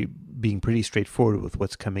they're being pretty straightforward with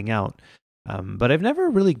what's coming out. But I've never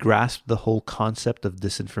really grasped the whole concept of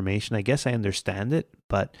disinformation. I guess I understand it,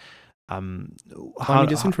 but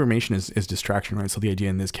disinformation is distraction, right? So the idea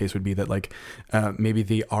in this case would be that like maybe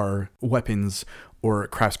they are weapons or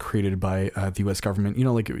crafts created by the U.S. government.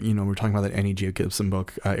 We're talking about that Annie Jacobson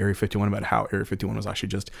book, Area 51, about how Area 51 was actually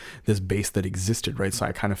just this base that existed, right? So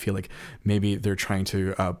I kind of feel like maybe they're trying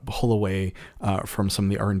to pull away from some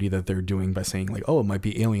of the R&D that they're doing by saying like, oh, it might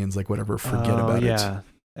be aliens, like whatever, forget about it. Yeah,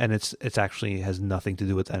 and it's actually has nothing to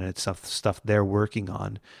do with that. And it's stuff they're working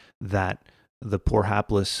on that the poor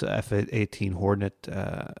hapless F-18 Hornet,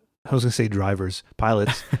 I was going to say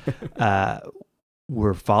pilots,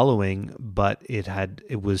 were following, but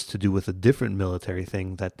it was to do with a different military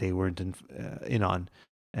thing that they weren't in on,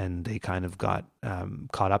 and they kind of got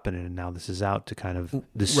caught up in it, and now this is out to kind of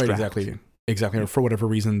distract. Right, exactly. Or for whatever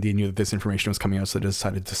reason, they knew that this information was coming out, so they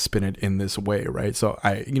decided to spin it in this way, right? So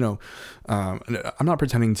I'm not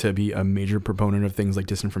pretending to be a major proponent of things like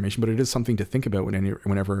disinformation, but it is something to think about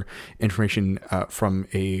whenever information from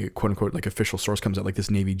a quote unquote like official source comes out, like this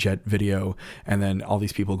Navy jet video, and then all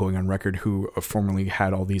these people going on record who formerly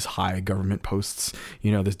had all these high government posts.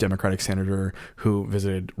 This Democratic senator who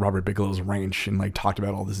visited Robert Bigelow's ranch and like talked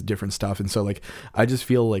about all this different stuff. And so like I just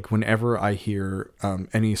feel like whenever I hear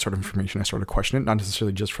any sort of information, I start to question it, not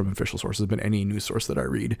necessarily just from official sources, but any news source that I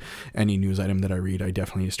read, any news item that I read, I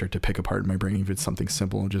definitely start to pick apart in my brain if it's something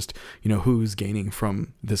simple, just, who's gaining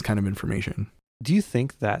from this kind of information. Do you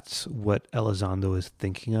think that's what Elizondo is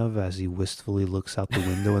thinking of as he wistfully looks out the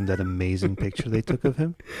window in that amazing picture they took of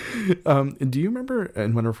him? Do you remember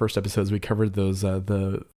in one of our first episodes, we covered those, I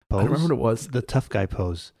don't remember what it was. The tough guy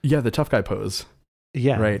pose. Yeah, the tough guy pose.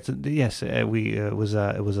 Yeah. Right. Yes. It was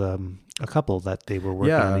a couple that they were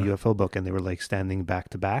working on the UFO book, and they were like standing back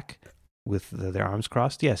to back with their arms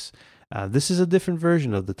crossed. Yes. This is a different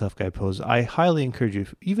version of the tough guy pose. I highly encourage you,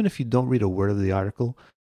 even if you don't read a word of the article,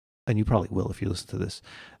 and you probably will if you listen to this,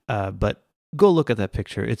 but go look at that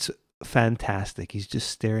picture. It's fantastic. He's just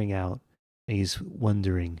staring out and he's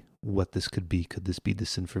wondering what this could be. Could this be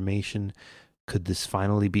disinformation? Could this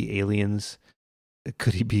finally be aliens?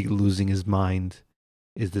 Could he be losing his mind?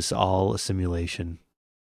 Is this all a simulation?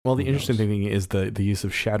 Well, the Who interesting knows? thing is the use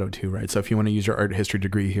of shadow too, right? So if you want to use your art history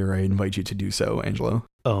degree here, I invite you to do so, Angelo.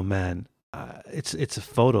 Oh man, it's a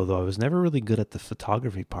photo though. I was never really good at the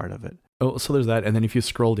photography part of it. Oh, so there's that. And then if you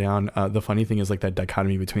scroll down, the funny thing is like that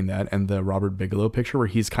dichotomy between that and the Robert Bigelow picture where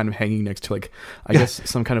he's kind of hanging next to like, I guess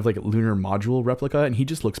some kind of like lunar module replica. And he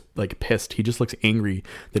just looks like pissed. He just looks angry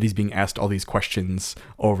that he's being asked all these questions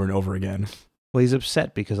over and over again. Well, he's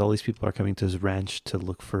upset because all these people are coming to his ranch to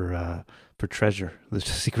look for treasure, the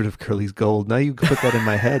secret of Curly's gold. Now you put that in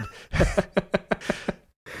my head.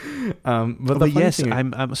 But yes, thing,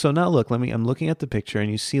 I'm. So now look, I'm looking at the picture, and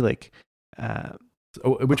you see like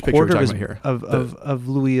which picture are we talking about here? Of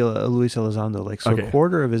Luis Elizondo. Like, so Okay. a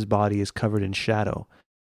quarter of his body is covered in shadow,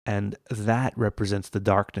 and that represents the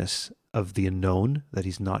darkness of the unknown that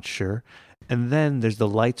he's not sure. And then there's the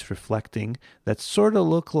lights reflecting that sort of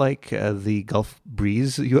look like the Gulf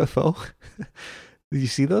Breeze UFO. Did you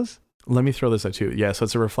see those? Let me throw this out too. Yeah, so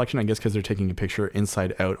it's a reflection, I guess, because they're taking a picture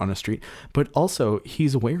inside out on a street. But also,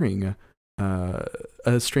 he's wearing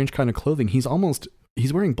a strange kind of clothing. He's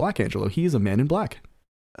wearing black, Angelo. He is a man in black.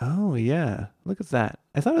 Oh yeah, look at that.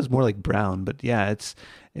 I thought it was more like brown, but yeah, it's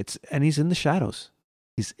and he's in the shadows.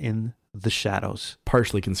 He's in the shadows.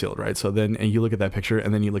 Partially concealed, right? So then and you look at that picture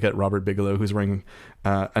and then you look at Robert Bigelow, who's wearing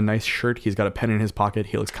a nice shirt. He's got a pen in his pocket.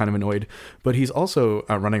 He looks kind of annoyed, but he's also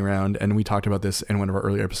running around, and we talked about this in one of our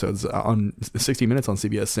earlier episodes on 60 Minutes on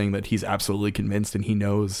CBS, saying that he's absolutely convinced and he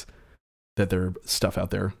knows that there's stuff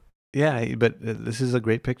out there. Yeah, but this is a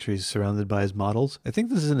great picture. He's surrounded by his models. I think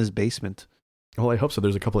this is in his basement. Well, I hope so.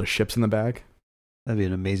 There's a couple of ships in the back. That'd be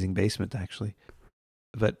an amazing basement, actually.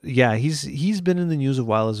 But yeah, he's been in the news a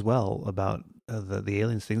while as well about the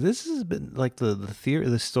aliens thing. This has been like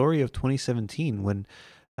the story of 2017 when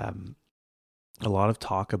a lot of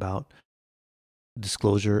talk about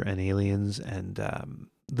disclosure and aliens, and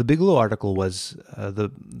the Bigelow article was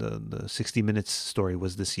the 60 Minutes story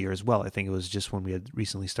was this year as well. I think it was just when we had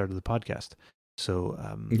recently started the podcast. So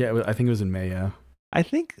yeah, I think it was in May. Yeah. I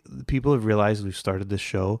think people have realized we've started this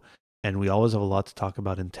show, and we always have a lot to talk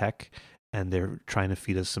about in tech, and they're trying to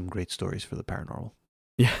feed us some great stories for the paranormal.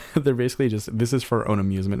 Yeah, they're basically just, this is for our own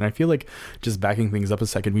amusement. And I feel like, just backing things up a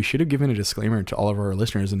second, we should have given a disclaimer to all of our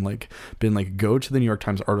listeners and like been like, go to the New York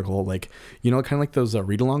Times article, like, you know, kind of like those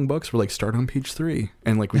read-along books where like start on page 3,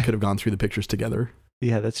 and like we could have gone through the pictures together.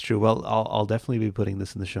 Yeah, that's true. Well, I'll definitely be putting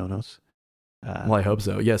this in the show notes. Well, I hope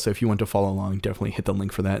so. Yeah, so if you want to follow along, definitely hit the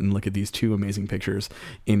link for that and look at these two amazing pictures.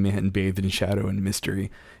 A man bathed in shadow and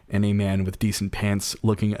mystery, and a man with decent pants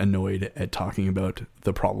looking annoyed at talking about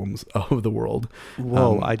the problems of the world.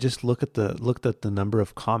 Whoa, I just looked at the number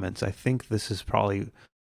of comments. I think this is probably,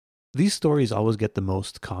 these stories always get the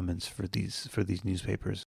most comments for these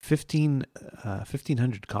newspapers.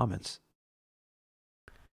 1,500 comments.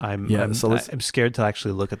 I'm scared to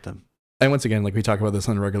actually look at them. And once again, like we talk about this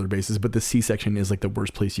on a regular basis, but the C-section is like the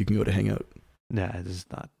worst place you can go to hang out. Nah, it is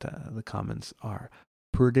not. The comments are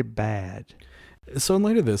pretty bad. So in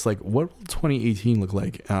light of this, like, what will 2018 look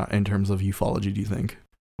like in terms of ufology, do you think?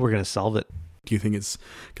 We're going to solve it. Do you think it's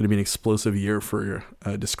going to be an explosive year for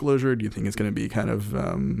disclosure? Do you think it's going to be kind of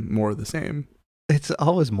more of the same? It's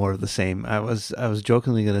always more of the same. I was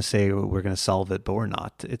jokingly going to say we're going to solve it, but we're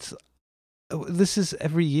not. This is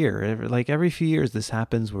every year. Every few years this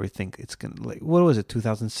happens where we think it's going to, like, what was it,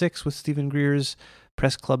 2006 with Stephen Greer's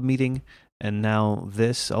press club meeting, and now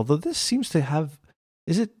this, although this seems to have,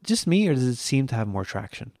 is it just me or does it seem to have more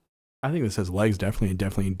traction? I think this has legs, definitely. It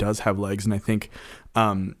definitely does have legs. And I think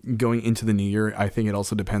going into the new year, I think it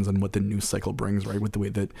also depends on what the news cycle brings, right? With the way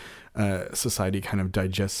that society kind of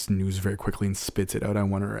digests news very quickly and spits it out. I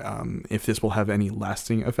wonder if this will have any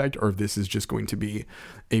lasting effect, or if this is just going to be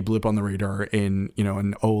a blip on the radar in, you know,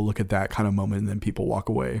 an, oh, look at that kind of moment, and then people walk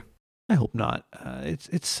away. I hope not.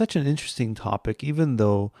 It's such an interesting topic, even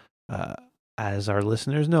though, as our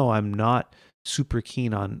listeners know, I'm not super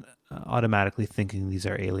keen on automatically thinking these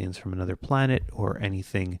are aliens from another planet or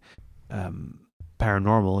anything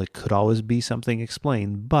paranormal. It could always be something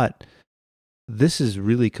explained, but this is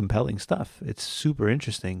really compelling stuff. It's super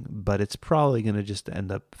interesting, but it's probably going to just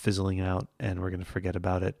end up fizzling out, and we're going to forget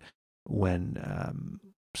about it when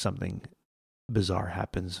something bizarre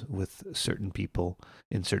happens with certain people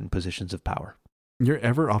in certain positions of power. You're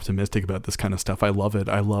ever optimistic about this kind of stuff. I love it.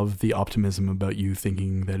 I love the optimism about you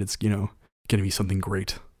thinking that it's, you know, going to be something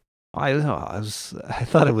great. I don't know. I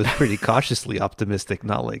thought it was pretty cautiously optimistic,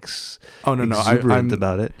 not like Oh no, exuberant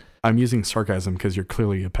about it. I'm using sarcasm because you're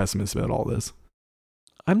clearly a pessimist about all this.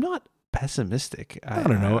 I'm not pessimistic. I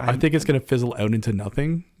don't know. I think it's going to fizzle out into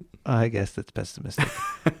nothing. I guess that's pessimistic.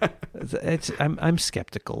 I'm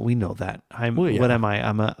skeptical. We know that. Well, yeah. What am I?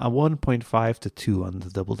 I'm a 1.5 to 2 on the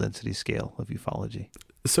double density scale of ufology.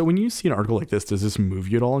 So when you see an article like this, does this move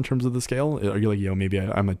you at all in terms of the scale? Are you like, maybe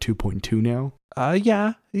I'm a 2.2 now?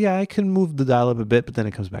 Yeah, I can move the dial up a bit, but then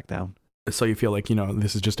it comes back down. So you feel like,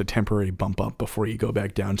 this is just a temporary bump up before you go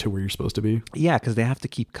back down to where you're supposed to be? Yeah, because they have to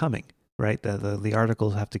keep coming, right? The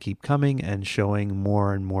articles have to keep coming and showing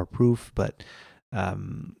more and more proof. But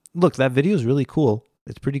look, that video is really cool.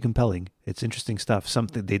 It's pretty compelling. It's interesting stuff.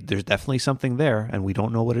 There's definitely something there, and we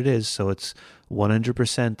don't know what it is. So it's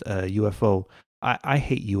 100% a UFO. I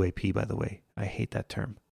hate UAP, by the way. I hate that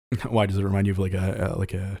term. Why does it remind you of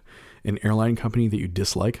an airline company that you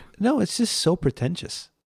dislike? No, it's just so pretentious.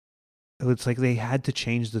 It's like they had to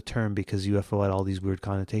change the term because UFO had all these weird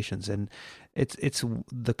connotations, and it's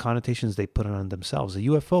the connotations they put on themselves. A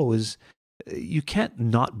UFO is, you can't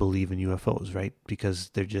not believe in UFOs, right? Because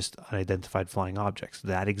they're just unidentified flying objects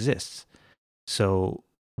that exists. So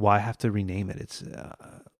why have to rename it? It's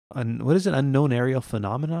what is it? Unknown aerial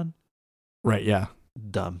phenomenon? Right. Yeah.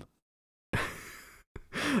 Dumb.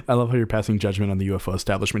 I love how you're passing judgment on the UFO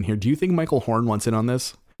establishment here. Do you think Michael Horn wants in on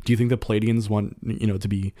this? Do you think the Palladians want, to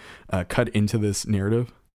be cut into this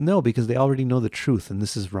narrative? No, because they already know the truth, and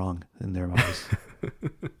this is wrong in their eyes.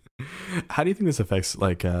 How do you think this affects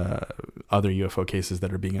other UFO cases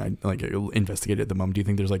that are being investigated at the moment? Do you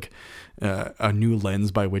think there's a new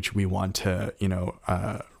lens by which we want to,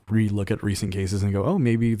 relook at recent cases and go, oh,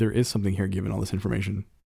 maybe there is something here given all this information?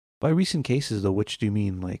 By recent cases, though, which do you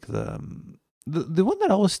mean? Like the one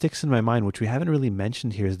that always sticks in my mind, which we haven't really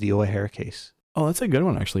mentioned here, is the O'Hare case. Oh, that's a good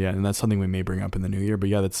one, actually. Yeah, and that's something we may bring up in the new year. But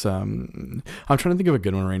yeah, that's I'm trying to think of a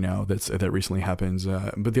good one right now that recently happens.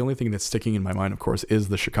 But the only thing that's sticking in my mind, of course, is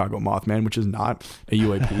the Chicago Mothman, which is not a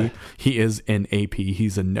UAP. He is an AP.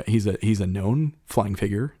 He's a known flying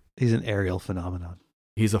figure. He's an aerial phenomenon.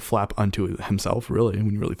 He's a flap unto himself, really,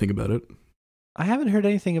 when you really think about it. I haven't heard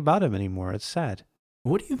anything about him anymore. It's sad.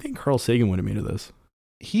 What do you think Carl Sagan would have made of this?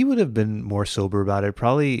 He would have been more sober about it,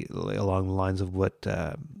 probably along the lines of what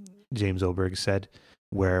James Oberg said,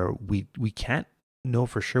 where we can't know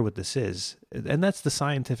for sure what this is. And that's the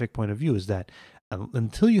scientific point of view, is that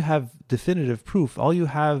until you have definitive proof, all you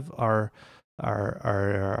have are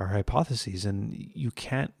hypotheses, and you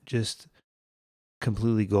can't just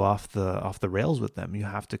completely go off the rails with them. You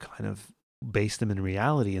have to kind of base them in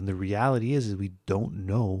reality, and the reality is we don't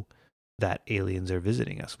know that aliens are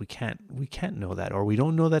visiting us. We can't know that, or we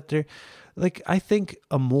don't know that they're I think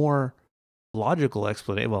a more logical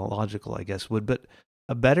explanation, well, logical I guess would, but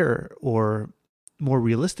a better or more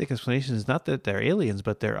realistic explanation is not that they're aliens,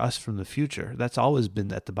 but they're us from the future. That's always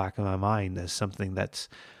been at the back of my mind as something that's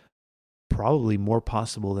probably more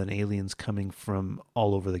possible than aliens coming from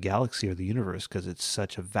all over the galaxy or the universe, because it's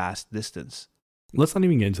such a vast distance. Let's not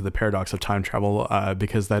even get into the paradox of time travel,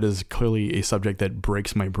 because that is clearly a subject that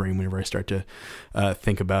breaks my brain whenever I start to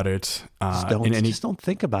think about it. Just don't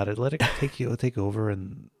think about it. Let it take over,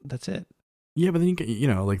 and that's it. Yeah, but then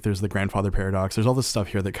there's the grandfather paradox. There's all this stuff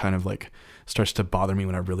here that kind of starts to bother me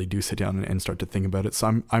when I really do sit down and start to think about it. So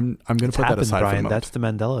I'm going to put that aside, Brian, for the moment. That's the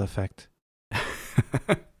Mandela effect.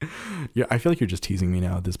 Yeah, I feel like you're just teasing me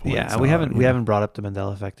now at this point. Yeah, so, we haven't brought up the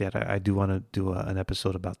Mandela effect yet. I do want to do an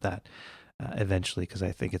episode about that eventually, because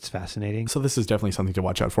I think it's fascinating. So this is definitely something to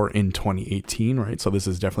watch out for in 2018, right? So this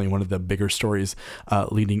is definitely one of the bigger stories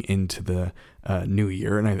leading into the new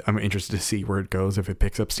year, and I'm interested to see where it goes. If it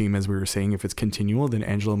picks up steam, as we were saying, if it's continual, then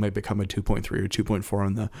Angelo might become a 2.3 or 2.4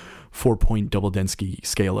 on the 4-point double density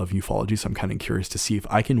scale of ufology. So I'm kind of curious to see if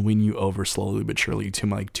I can win you over slowly but surely to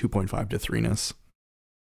my 2.5 to 3ness.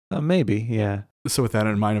 Maybe, yeah. So with that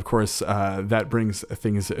in mind, of course, that brings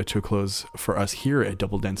things to a close for us here at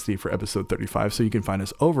Double Density for episode 35. So you can find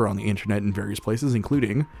us over on the internet in various places,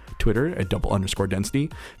 including Twitter at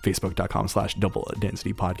double_density, Facebook.com/double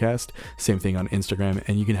density podcast. Same thing on Instagram.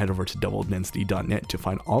 And you can head over to doubledensity.net to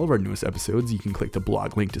find all of our newest episodes. You can click the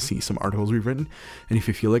blog link to see some articles we've written. And if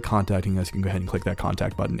you feel like contacting us, you can go ahead and click that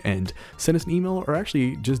contact button and send us an email, or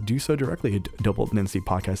actually just do so directly at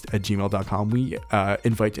doubledensitypodcast@gmail.com. We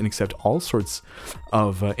invite and accept all sorts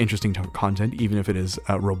of interesting content, even if it is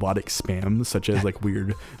robotic spam, such as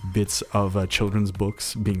weird bits of children's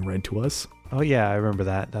books being read to us. Oh yeah, I remember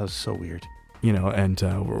that. That was so weird. and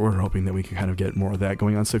we're hoping that we can kind of get more of that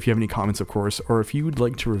going on. So if you have any comments, of course, or if you would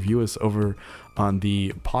like to review us over on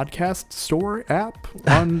the podcast store app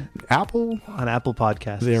on Apple. On Apple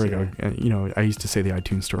Podcasts. There we go. I used to say the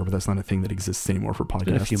iTunes store, but that's not a thing that exists anymore for podcasts.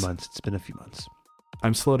 It's been a few months.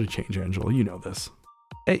 I'm slow to change, Angela. You know this.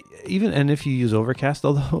 And if you use Overcast,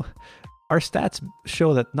 although our stats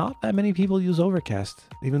show that not that many people use Overcast,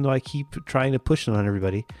 even though I keep trying to push it on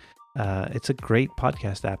everybody. It's a great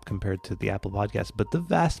podcast app compared to the Apple Podcasts, but the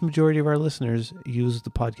vast majority of our listeners use the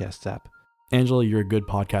podcast app. Angela, you're a good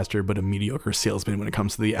podcaster, but a mediocre salesman when it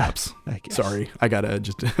comes to the apps. Sorry, I got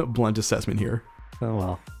just a blunt assessment here. Oh,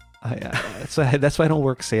 well. That's why I don't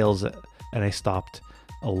work sales, and I stopped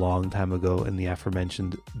a long time ago in the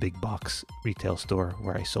aforementioned big box retail store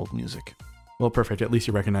where I sold music. Well, perfect. At least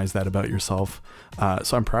you recognize that about yourself.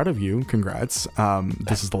 So I'm proud of you. Congrats.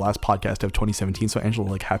 This is the last podcast of 2017. So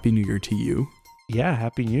Angela, Happy New Year to you. Yeah,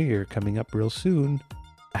 Happy New Year coming up real soon.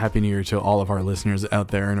 Happy New Year to all of our listeners out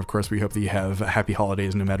there. And of course, we hope that you have happy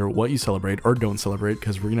holidays no matter what you celebrate or don't celebrate,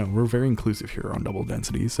 because we're very inclusive here on Double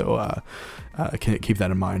Density. So keep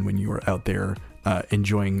that in mind when you are out there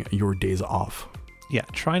enjoying your days off. Yeah,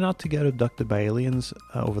 try not to get abducted by aliens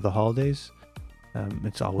over the holidays.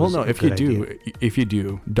 It's always if you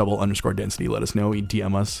do double_density, let us know.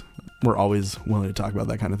 DM us. We're always willing to talk about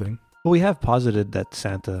that kind of thing. Well, we have posited that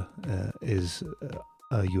Santa is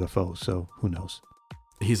a UFO, so who knows?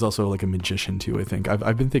 He's also a magician too, I think.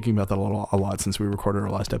 I've been thinking about that a lot since we recorded our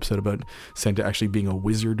last episode about Santa actually being a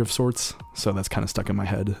wizard of sorts. So that's kind of stuck in my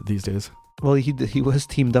head these days. Well, he was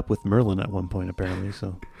teamed up with Merlin at one point, apparently. So,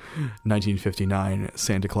 1959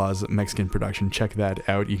 Santa Claus Mexican production. Check that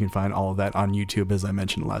out. You can find all of that on YouTube, as I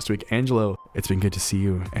mentioned last week. Angelo, it's been good to see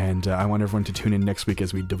you, and I want everyone to tune in next week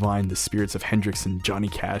as we divine the spirits of Hendrix and Johnny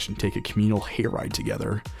Cash and take a communal hayride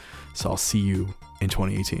together. So I'll see you in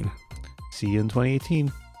 2018. See you in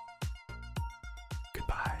 2018.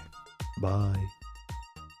 Goodbye. Bye.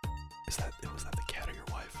 Was that the cat or your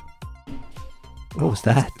wife? What was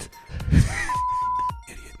that?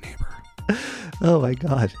 Idiot neighbor. Oh my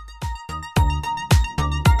God.